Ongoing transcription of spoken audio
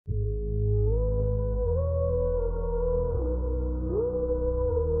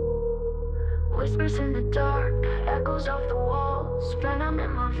Whispers in the dark, echoes off the walls, venom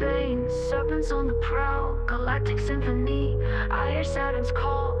in my veins, serpents on the prowl. Galactic symphony, I hear Saturn's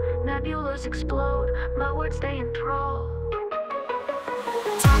call. Nebulas explode, my words stay in thrall.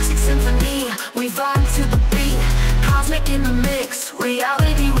 Toxic symphony, we vibe to the beat. Cosmic in the mix,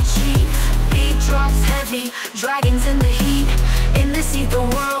 reality retreat. Beat drops heavy, dragons in the heat. In this ether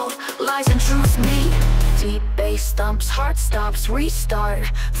world, lies and truths meet. Deep bass thumps, heart stops, restart.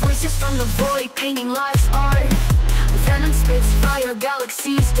 Voices from the void, painting life's art. Venom spits fire,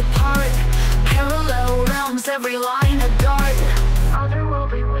 galaxies depart. Parallel realms, every line a dart.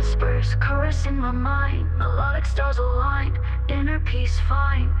 Otherworldly whispers, caressing my mind. Melodic stars aligned, inner peace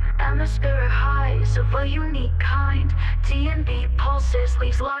find. Atmospheric highs of a unique kind. D&B pulses,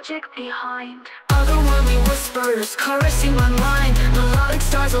 leaves logic behind. Otherworldly whispers, caressing my mind. Melodic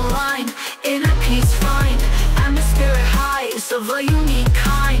stars aligned, inner peace find. Atmospheric highs of a unique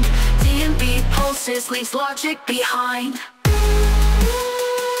kind. D&B pulses, leaves logic behind.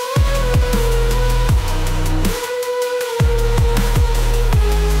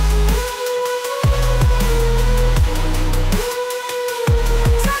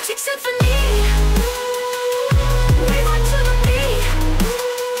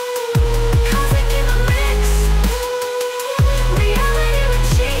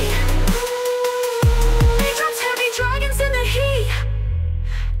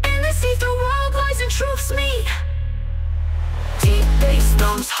 Truths meet. Deep bass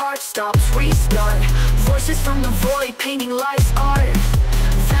thumps, heart stops, restart. Voices from the void, painting life's art.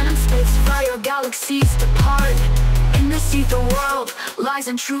 Venom spits fire, galaxies depart. In this ether world, lies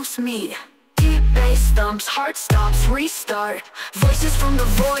and truths meet. Deep bass thumps, heart stops, restart. Voices from the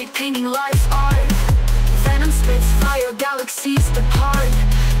void, painting life's art. Venom spits fire, galaxies depart.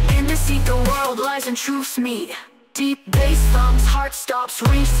 In this ether world, lies and truths meet. Deep bass thumps, heart stops,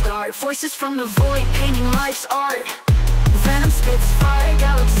 restart. Voices from the void, painting life's art. Venom spits fire,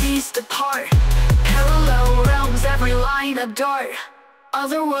 galaxies depart. Parallel realms, every line a dart.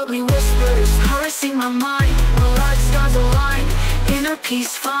 Otherworldly whispers, caressing my mind. Melodic stars align, inner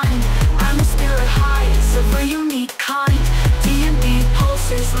peace find. Atmospheric highs of a unique kind. D&B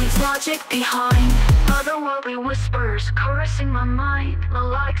pulses, leaves logic behind. Otherworldly whispers, caressing my mind.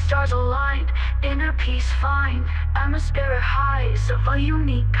 Melodic stars aligned, inner peace find. Atmospheric highs of a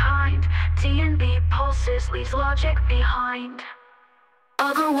unique kind. D&B pulses, leaves logic behind.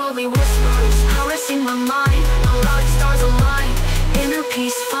 Otherworldly whispers, caressing my mind. Melodic stars aligned, inner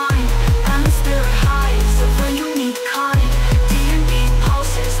peace find. Atmospheric highs of a unique kind. D&B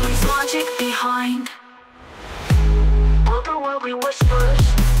pulses, leaves logic behind. Otherworldly whispers,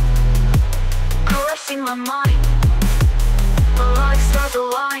 caressing my mind. Melodic stars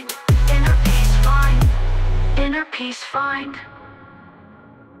aligned, inner peace find. Inner peace find.